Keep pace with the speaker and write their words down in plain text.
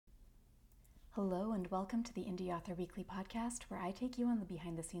Hello and welcome to the Indie Author Weekly podcast, where I take you on the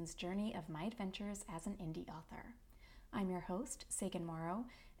behind-the-scenes journey of my adventures as an indie author. I'm your host, Sagan Morrow,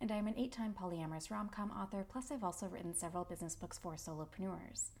 and I'm an 8-time polyamorous rom-com author, plus I've also written several business books for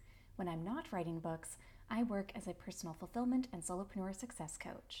solopreneurs. When I'm not writing books, I work as a personal fulfillment and solopreneur success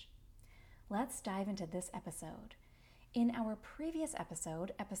coach. Let's dive into this episode. In our previous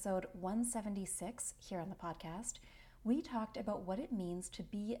episode 176 here on the podcast, we talked about what it means to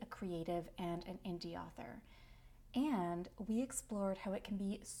be a creative and an indie author. And we explored how it can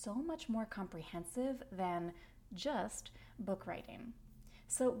be so much more comprehensive than just book writing.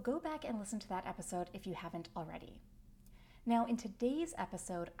 So go back and listen to that episode if you haven't already. Now, in today's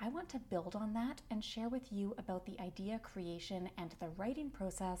episode, I want to build on that and share with you about the idea creation and the writing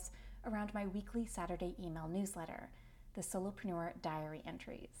process around my weekly Saturday email newsletter, the Solopreneur Diary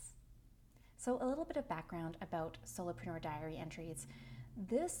Entries. So a little bit of background about Solopreneur Diary Entries.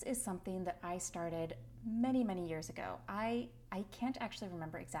 This is something that I started many, many years ago. I can't actually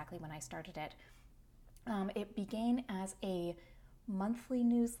remember exactly when I started it. It began as a monthly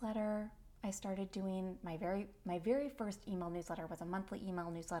newsletter. I started doing my very first email newsletter was a monthly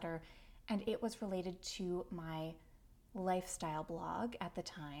email newsletter, and it was related to my lifestyle blog at the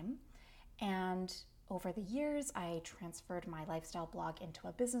time. And over the years, I transferred my lifestyle blog into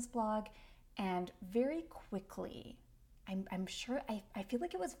a business blog. And very quickly, I feel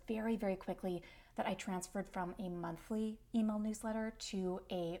like it was very, very quickly that I transferred from a monthly email newsletter to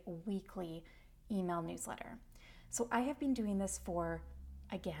a weekly email newsletter. So I have been doing this for,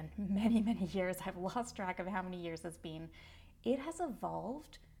 again, many, many years. I've lost track of how many years it's been. It has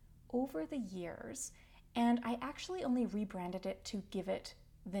evolved over the years, and I actually only rebranded it to give it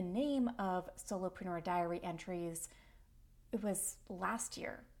the name of Solopreneur Diary Entries. It was last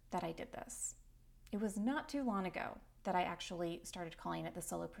year that I did this. It was not too long ago that I actually started calling it the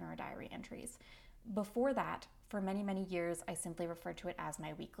Solopreneur Diary Entries. Before that, for many, many years, I simply referred to it as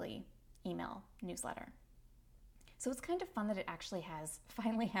my weekly email newsletter. So it's kind of fun that it actually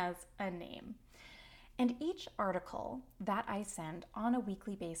finally has a name. And each article that I send on a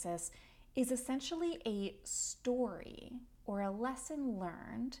weekly basis is essentially a story or a lesson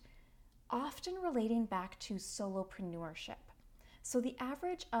learned, often relating back to solopreneurship. So the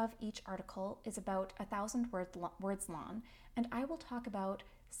average of each article is about 1,000 words long, and I will talk about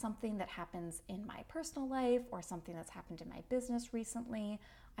something that happens in my personal life or something that's happened in my business recently.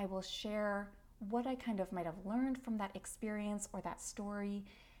 I will share what I kind of might have learned from that experience or that story.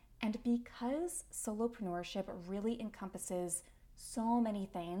 And because solopreneurship really encompasses so many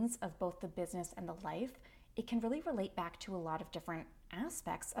things of both the business and the life, it can really relate back to a lot of different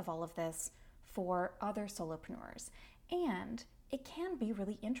aspects of all of this for other solopreneurs. And it can be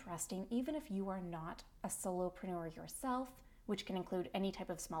really interesting even if you are not a solopreneur yourself, which can include any type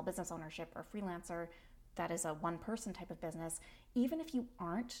of small business ownership or freelancer that is a one-person type of business. Even if you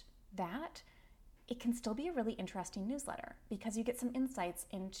aren't that, it can still be a really interesting newsletter because you get some insights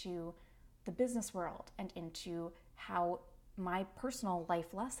into the business world and into how my personal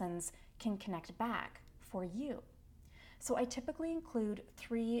life lessons can connect back for you. So I typically include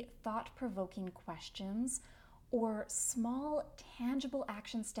 3 thought-provoking questions or small, tangible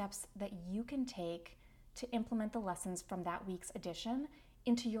action steps that you can take to implement the lessons from that week's edition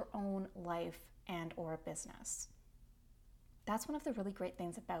into your own life and or business. That's one of the really great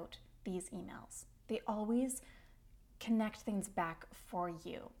things about these emails. They always connect things back for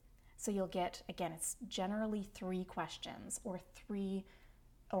you. So you'll get, again, it's generally 3 questions or a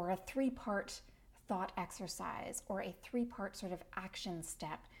 3-part thought exercise or a 3-part sort of action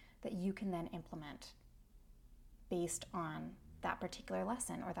step that you can then implement based on that particular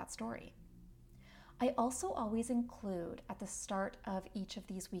lesson or that story. I also always include at the start of each of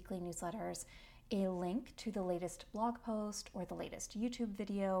these weekly newsletters a link to the latest blog post or the latest YouTube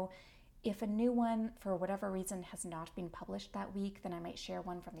video. If a new one, for whatever reason, has not been published that week, then I might share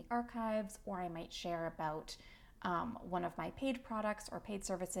one from the archives, or I might share about one of my paid products or paid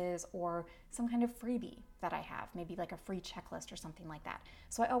services or some kind of freebie that I have, maybe like a free checklist or something like that.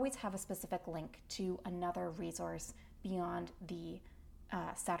 So I always have a specific link to another resource beyond the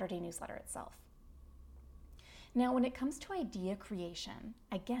Saturday newsletter itself. Now, when it comes to idea creation,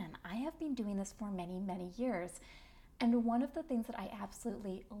 again, I have been doing this for many, many years. And one of the things that I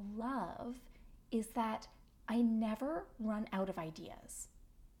absolutely love is that I never run out of ideas.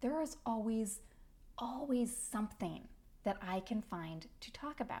 There is always something that I can find to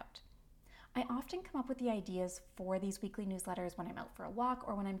talk about. I often come up with the ideas for these weekly newsletters when I'm out for a walk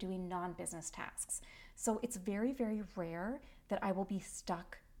or when I'm doing non-business tasks. So it's very, very rare that I will be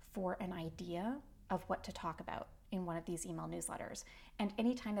stuck for an idea of what to talk about. in one of these email newsletters. And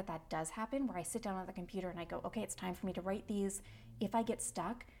anytime that does happen, where I sit down at the computer and I go, okay, it's time for me to write these, if I get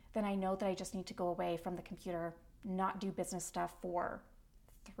stuck, then I know that I just need to go away from the computer, not do business stuff for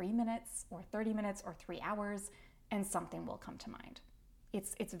 3 minutes or 30 minutes or 3 hours, and something will come to mind.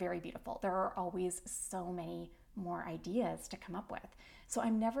 It's very beautiful. There are always so many more ideas to come up with. So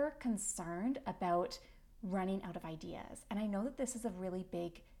I'm never concerned about running out of ideas. And I know that this is a really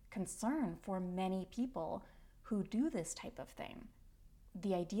big concern for many people who do this type of thing.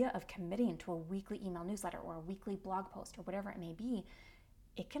 The idea of committing to a weekly email newsletter or a weekly blog post or whatever it may be,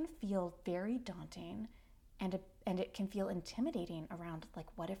 it can feel very daunting and it can feel intimidating around, like,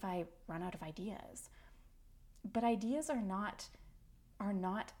 what if I run out of ideas? But ideas are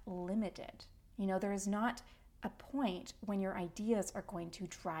not limited. You know, there is not a point when your ideas are going to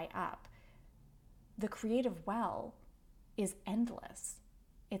dry up. The creative well is endless.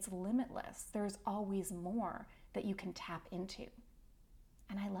 It's limitless. There's always more that you can tap into.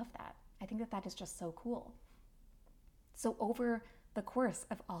 And I love that. I think that is just so cool. So over the course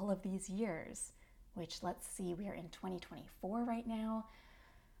of all of these years, which, let's see, we are in 2024 right now,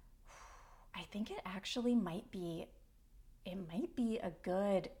 I think it actually might be a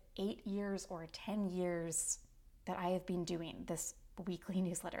good 8 years or 10 years that I have been doing this weekly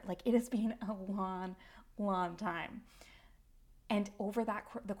newsletter. Like, it has been a long time. And over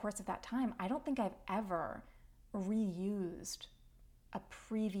the course of that time, I don't think I've ever reused a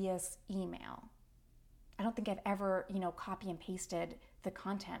previous email. I don't think I've ever, copy and pasted the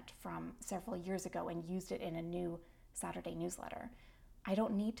content from several years ago and used it in a new Saturday newsletter. I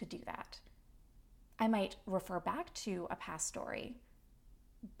don't need to do that. I might refer back to a past story,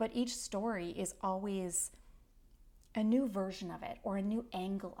 but each story is always a new version of it, or a new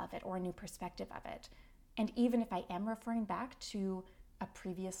angle of it, or a new perspective of it. And even if I am referring back to a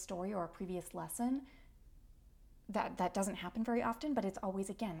previous story or a previous lesson, that doesn't happen very often, but it's always,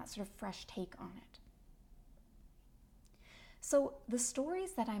 again, that sort of fresh take on it. So the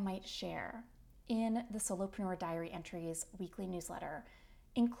stories that I might share in the Solopreneur Diary Entries weekly newsletter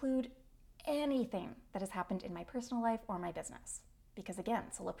include anything that has happened in my personal life or my business. Because again,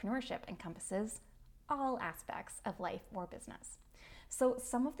 solopreneurship encompasses all aspects of life or business. So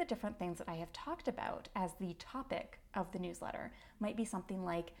some of the different things that I have talked about as the topic of the newsletter might be something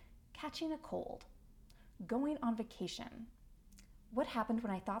like catching a cold, going on vacation, what happened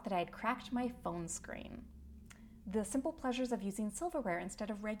when I thought that I had cracked my phone screen, the simple pleasures of using silverware instead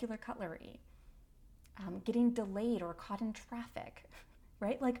of regular cutlery, getting delayed or caught in traffic,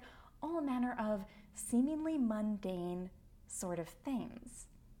 right? Like all manner of seemingly mundane sort of things.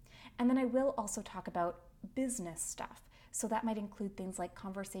 And then I will also talk about business stuff. So that might include things like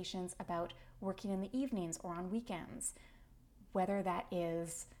conversations about working in the evenings or on weekends, whether that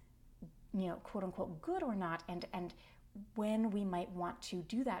is, quote unquote good or not, and when we might want to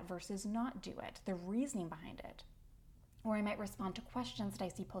do that versus not do it, the reasoning behind it. Or I might respond to questions that I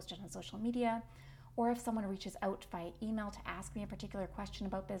see posted on social media, or if someone reaches out via email to ask me a particular question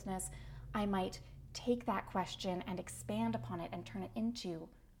about business, I might take that question and expand upon it and turn it into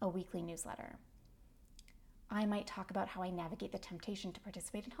a weekly newsletter. I might talk about how I navigate the temptation to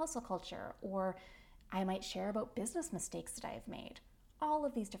participate in hustle culture, or I might share about business mistakes that I have made. All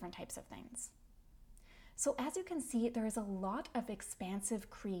of these different types of things. So as you can see, there is a lot of expansive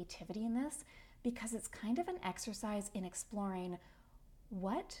creativity in this because it's kind of an exercise in exploring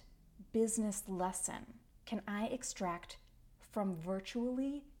what business lesson can I extract from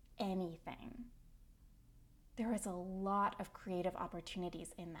virtually anything. There is a lot of creative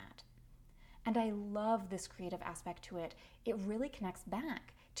opportunities in that. And I love this creative aspect to it. It really connects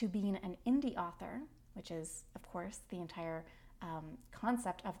back to being an indie author, which is, of course, the entire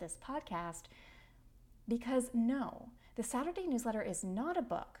concept of this podcast. Because no, the Saturday newsletter is not a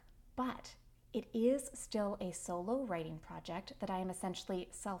book, but it is still a solo writing project that I am essentially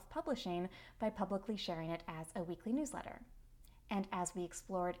self-publishing by publicly sharing it as a weekly newsletter. And as we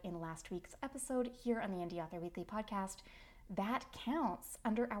explored in last week's episode here on the Indie Author Weekly podcast, that counts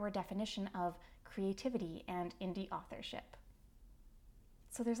under our definition of creativity and indie authorship.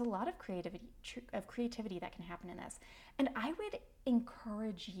 So there's a lot of creativity that can happen in this. And I would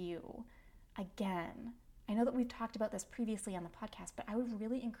encourage you, again, I know that we've talked about this previously on the podcast, but I would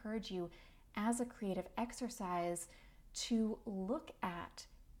really encourage you as a creative exercise to look at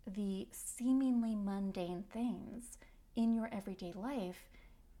the seemingly mundane things in your everyday life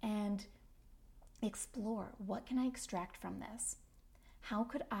and explore, what can I extract from this? How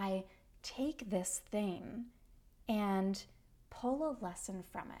could I take this thing and pull a lesson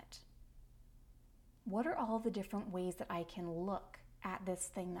from it? What are all the different ways that I can look at this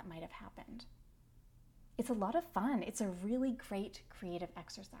thing that might have happened? it's a lot of fun. It's a really great creative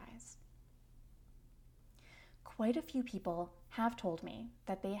exercise. Quite a few people have told me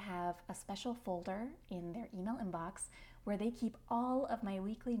that they have a special folder in their email inbox where they keep all of my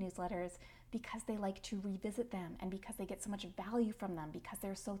weekly newsletters because they like to revisit them and because they get so much value from them because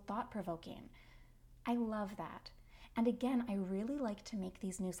they're so thought-provoking. I love that. And again, I really like to make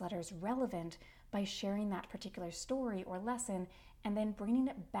these newsletters relevant by sharing that particular story or lesson and then bringing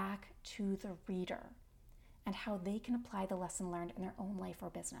it back to the reader and how they can apply the lesson learned in their own life or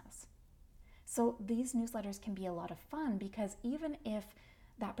business. So these newsletters can be a lot of fun because even if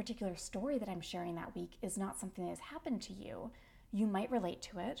that particular story that I'm sharing that week is not something that has happened to you, you might relate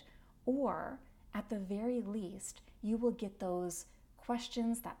to it, or at the very least, you will get those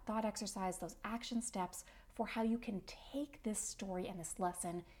questions, that thought exercise, those action steps for how you can take this story and this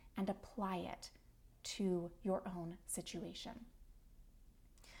lesson and apply it to your own situation.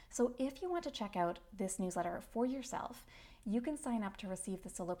 So if you want to check out this newsletter for yourself, you can sign up to receive the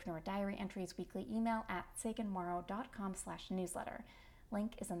Solopreneur Diary Entries weekly email at saganmorrow.com/newsletter.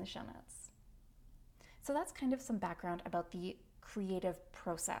 Link is in the show notes. So that's kind of some background about the creative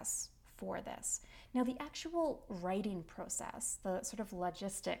process for this. Now, the actual writing process, the sort of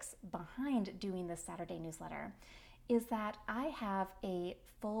logistics behind doing this Saturday newsletter, is that I have a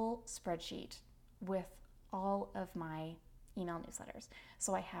full spreadsheet with all of my email newsletters.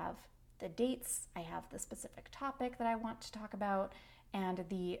 So I have the dates, I have the specific topic that I want to talk about, and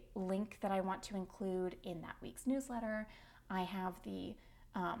the link that I want to include in that week's newsletter. I have the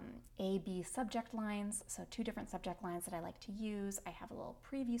A-B subject lines, so 2 different subject lines that I like to use. I have a little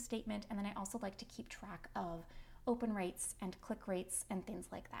preview statement, and then I also like to keep track of open rates and click rates and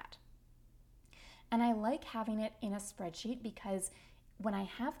things like that. And I like having it in a spreadsheet because when I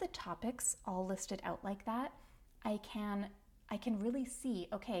have the topics all listed out like that, I can really see,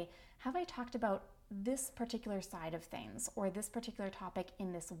 okay, have I talked about this particular side of things or this particular topic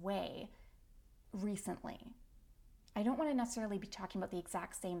in this way recently? I don't want to necessarily be talking about the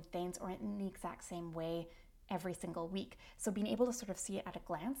exact same things or in the exact same way every single week. So being able to sort of see it at a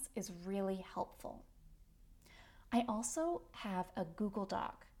glance is really helpful. I also have a Google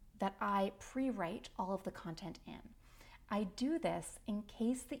Doc that I pre-write all of the content in. I do this in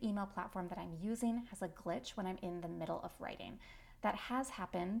case the email platform that I'm using has a glitch when I'm in the middle of writing. That has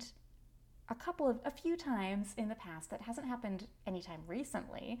happened a few times in the past. That hasn't happened anytime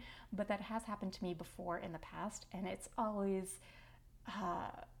recently, but that has happened to me before in the past, and it's always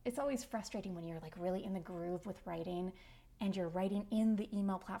frustrating when you're like really in the groove with writing and you're writing in the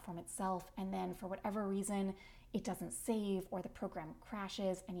email platform itself, and then for whatever reason it doesn't save or the program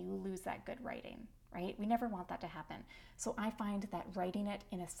crashes and you lose that good writing, right? We never want that to happen. So I find that writing it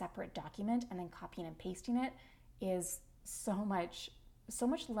in a separate document and then copying and pasting it is so much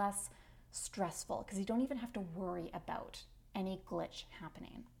less stressful because you don't even have to worry about any glitch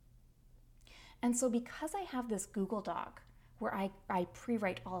happening. And so because I have this Google Doc where I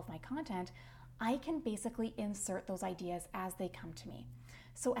pre-write all of my content, I can basically insert those ideas as they come to me.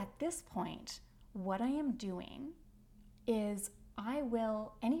 So at this point, what I am doing is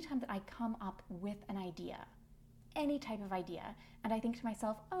anytime that I come up with an idea, any type of idea, and I think to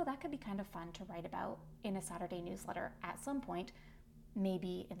myself, oh, that could be kind of fun to write about in a Saturday newsletter at some point,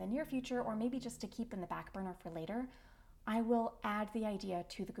 maybe in the near future, or maybe just to keep in the back burner for later, I will add the idea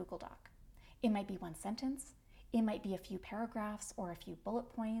to the Google Doc. It might be one sentence, it might be a few paragraphs or a few bullet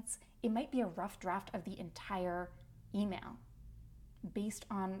points, it might be a rough draft of the entire email based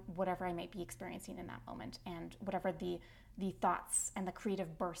on whatever I might be experiencing in that moment and whatever the thoughts and the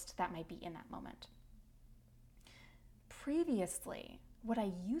creative burst that might be in that moment. Previously, what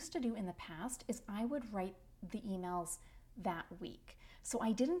I used to do in the past is I would write the emails that week. So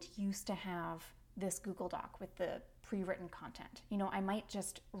I didn't used to have this Google Doc with the pre-written content. I might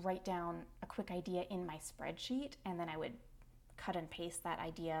just write down a quick idea in my spreadsheet and then I would cut and paste that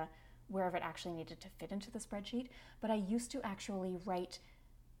idea wherever it actually needed to fit into the spreadsheet. But I used to actually write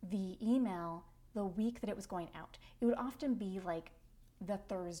the email the week that it was going out. It would often be like the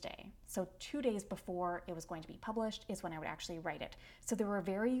Thursday. So 2 days before it was going to be published is when I would actually write it. So there were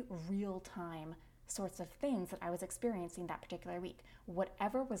very real-time sorts of things that I was experiencing that particular week.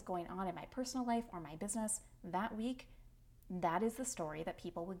 Whatever was going on in my personal life or my business that week, that is the story that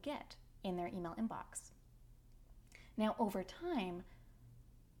people would get in their email inbox. Now, over time,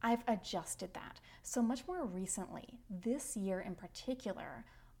 I've adjusted that. So much more recently, this year in particular,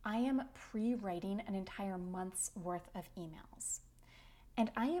 I am pre-writing an entire month's worth of emails.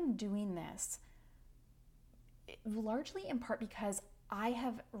 And I am doing this largely in part because I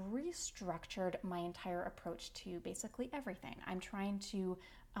have restructured my entire approach to basically everything. I'm trying to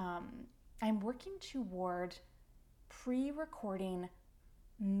I'm working toward pre-recording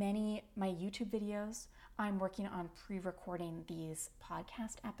my YouTube videos. I'm working on pre-recording these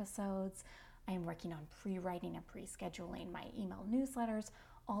podcast episodes. I'm working on pre-writing and pre-scheduling my email newsletters,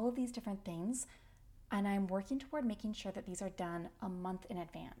 all of these different things. And I'm working toward making sure that these are done a month in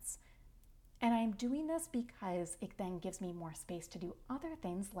advance. And I'm doing this because it then gives me more space to do other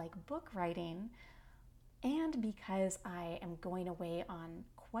things like book writing, and because I am going away on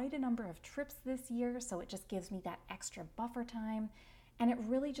quite a number of trips this year, so it just gives me that extra buffer time. And it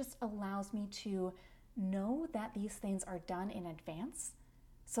really just allows me to know that these things are done in advance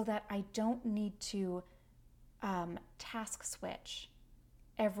so that I don't need to task switch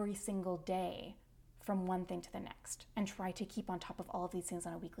every single day from one thing to the next and try to keep on top of all of these things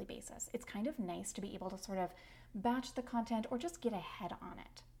on a weekly basis. It's kind of nice to be able to sort of batch the content or just get ahead on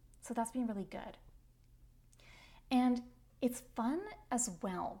it. So that's been really good. And it's fun as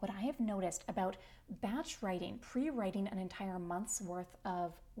well. What I have noticed about batch writing, pre-writing an entire month's worth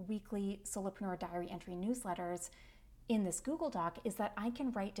of weekly Solopreneur Diary Entry newsletters in this Google Doc is that I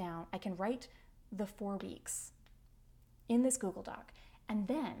can write the 4 weeks in this Google Doc, and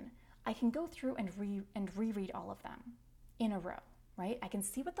then I can go through and reread all of them in a row, right? I can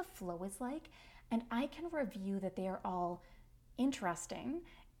see what the flow is like, and I can review that they are all interesting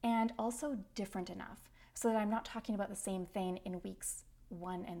and also different enough so that I'm not talking about the same thing in weeks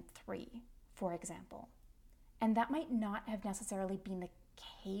 1 and 3, for example. And that might not have necessarily been the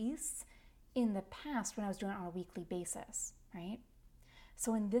case in the past when I was doing it on a weekly basis, right?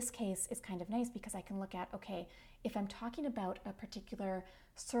 So in this case, it's kind of nice because I can look at, okay, if I'm talking about a particular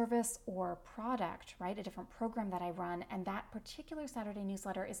service or product, right, a different program that I run, and that particular Saturday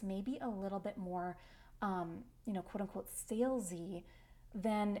newsletter is maybe a little bit more, quote unquote, salesy,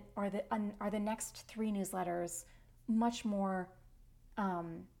 then are the next 3 newsletters much more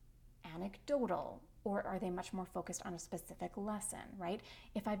anecdotal, or are they much more focused on a specific lesson, right?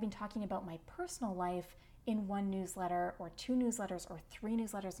 If I've been talking about my personal life in 1 newsletter or 2 newsletters or 3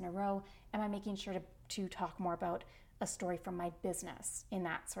 newsletters in a row, am I making sure to talk more about a story from my business in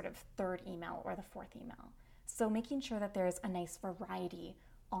that sort of 3rd email or the 4th email? So making sure that there's a nice variety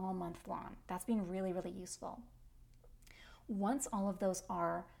all month long. That's been really, really useful. Once all of those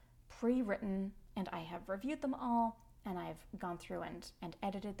are pre-written and I have reviewed them all and I've gone through and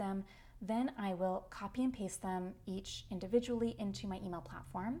edited them, then I will copy and paste them each individually into my email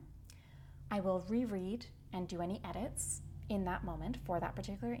platform. I will reread and do any edits in that moment for that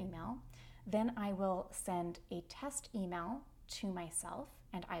particular email. Then I will send a test email to myself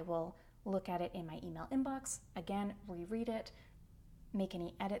and I will look at it in my email inbox, again, reread it, make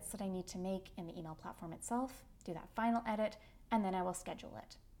any edits that I need to make in the email platform itself, do that final edit, and then I will schedule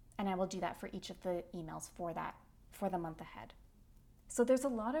it. And I will do that for each of the emails for the month ahead. So there's a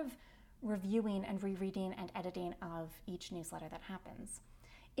lot of reviewing and rereading and editing of each newsletter that happens.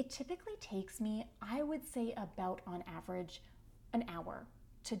 It typically takes me, I would say, about on average an hour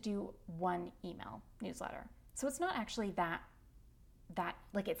to do 1 email newsletter. So it's not actually that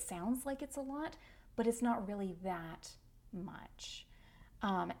like it sounds like it's a lot, but it's not really that much.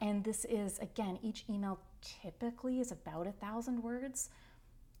 And this is, again, each email typically is about 1,000 words.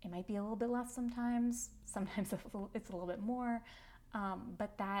 It might be a little bit less sometimes. Sometimes it's a little bit more.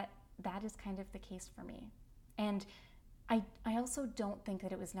 But that is kind of the case for me. And I also don't think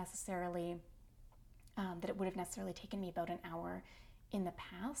that it was necessarily, that it would have necessarily taken me about an hour in the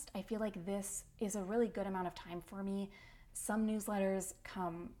past. I feel like this is a really good amount of time for me. Some newsletters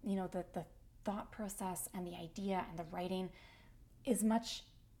come, the thought process and the idea and the writing it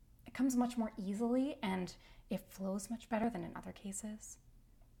comes much more easily and it flows much better than in other cases.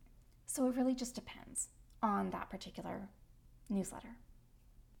 So it really just depends on that particular newsletter.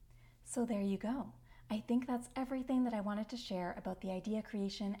 So there you go. I think that's everything that I wanted to share about the idea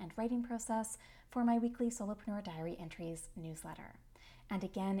creation and writing process for my weekly Solopreneur Diary Entries newsletter. And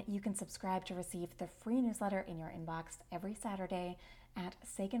again, you can subscribe to receive the free newsletter in your inbox every Saturday at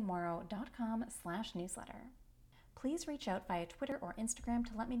saganmorrow.com/newsletter. Please reach out via Twitter or Instagram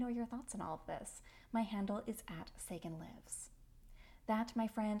to let me know your thoughts on all of this. My handle is @SaganLives. That, my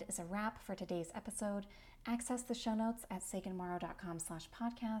friend, is a wrap for today's episode. Access the show notes at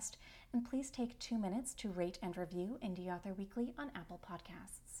saganmorrow.com/podcast, and please take 2 minutes to rate and review Indie Author Weekly on Apple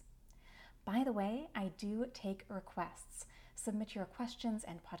Podcasts. By the way, I do take requests. Submit your questions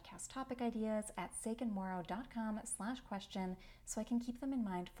and podcast topic ideas at saganmorrow.com/question so I can keep them in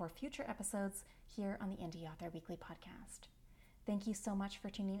mind for future episodes here on the Indie Author Weekly podcast. Thank you so much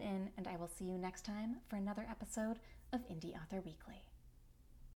for tuning in, and I will see you next time for another episode of Indie Author Weekly.